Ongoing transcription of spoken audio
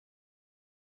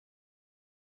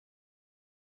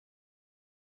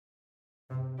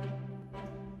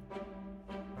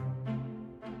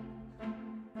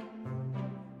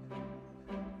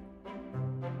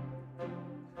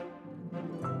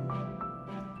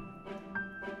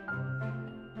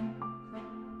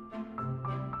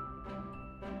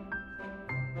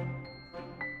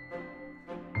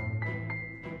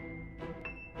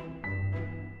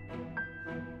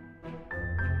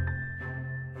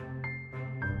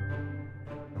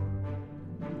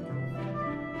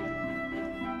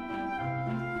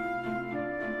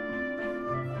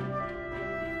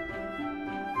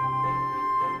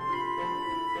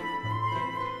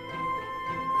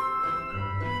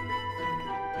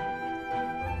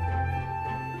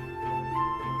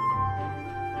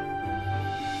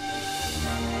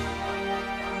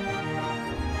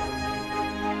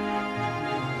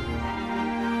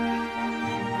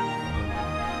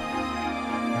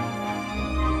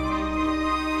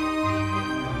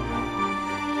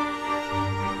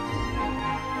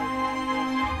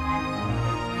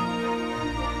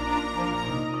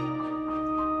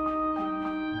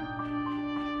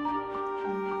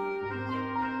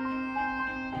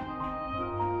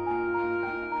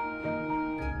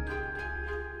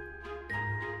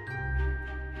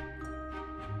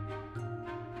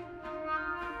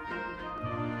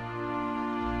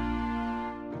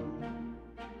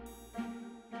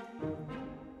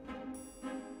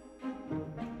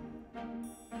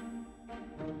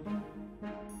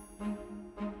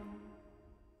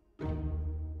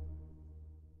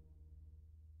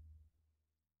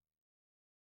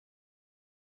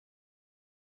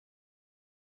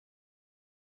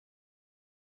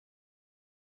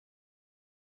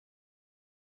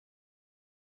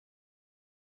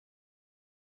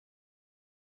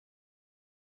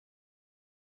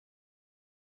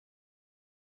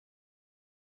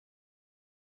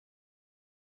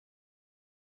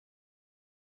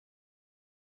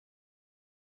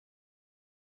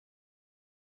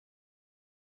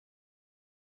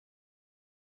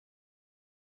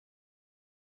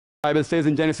Bible says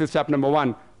in Genesis chapter number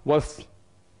 1, verse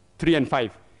 3 and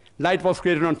 5. Light was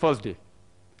created on first day.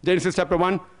 Genesis chapter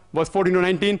 1, verse 14 to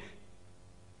 19.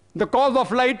 The cause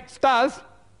of light, stars,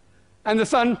 and the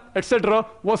sun, etc.,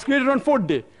 was created on fourth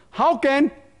day. How can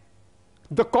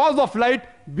the cause of light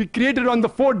be created on the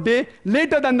fourth day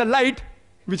later than the light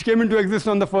which came into existence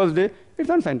on the first day?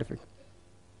 It's unscientific.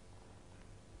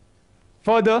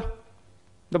 Further,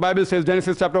 the Bible says,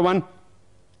 Genesis chapter 1,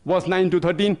 verse 9 to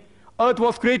 13, earth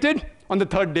was created on the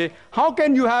third day. How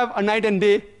can you have a night and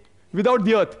day without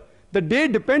the earth? The day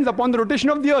depends upon the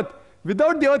rotation of the earth.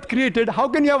 Without the earth created, how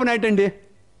can you have a night and day?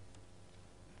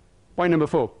 Point number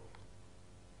 4.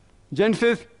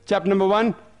 Genesis chapter number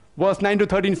 1, verse 9 to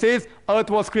 13 says,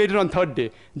 earth was created on third day.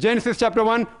 Genesis chapter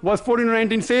 1, verse 14 to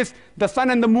 19 says, the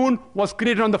sun and the moon was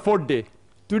created on the fourth day.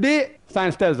 Today,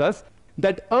 science tells us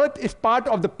that earth is part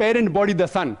of the parent body, the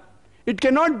sun. It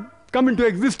cannot come into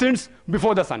existence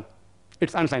before the sun.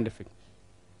 It's unscientific.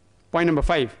 Point number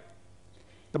 5.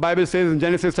 The Bible says in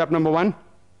Genesis chapter number 1,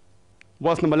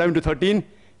 verse number 11 to 13,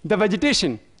 the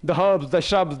vegetation, the herbs, the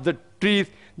shrubs, the trees,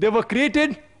 they were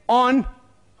created on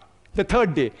the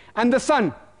third day. And the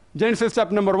sun, Genesis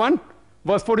chapter number 1,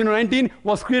 verse 14 to 19,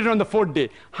 was created on the fourth day.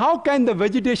 How can the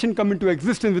vegetation come into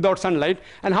existence without sunlight?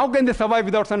 And how can they survive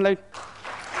without sunlight?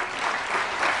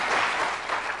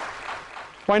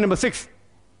 Point number 6,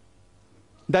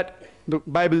 that the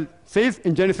Bible says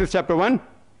in Genesis chapter 1,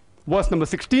 verse number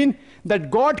 16,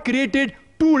 that God created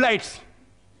two lights.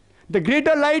 The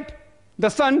greater light, the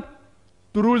sun,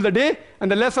 to rule the day, and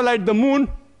the lesser light, the moon,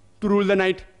 to rule the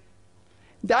night.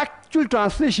 The actual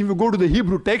translation, if you go to the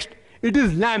Hebrew text, it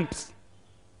is lamps.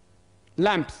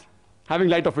 Lamps, having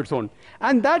light of its own.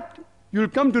 And that you'll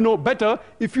come to know better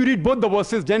if you read both the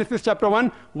verses, Genesis chapter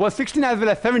 1, verse 16 as well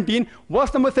as 17.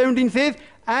 Verse number 17 says,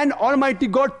 and Almighty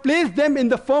God placed them in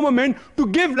the firmament to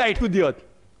give light to the earth.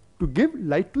 To give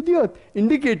light to the earth,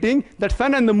 indicating that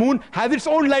sun and the moon has its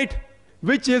own light,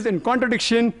 which is in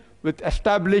contradiction with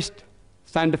established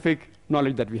scientific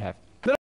knowledge that we have.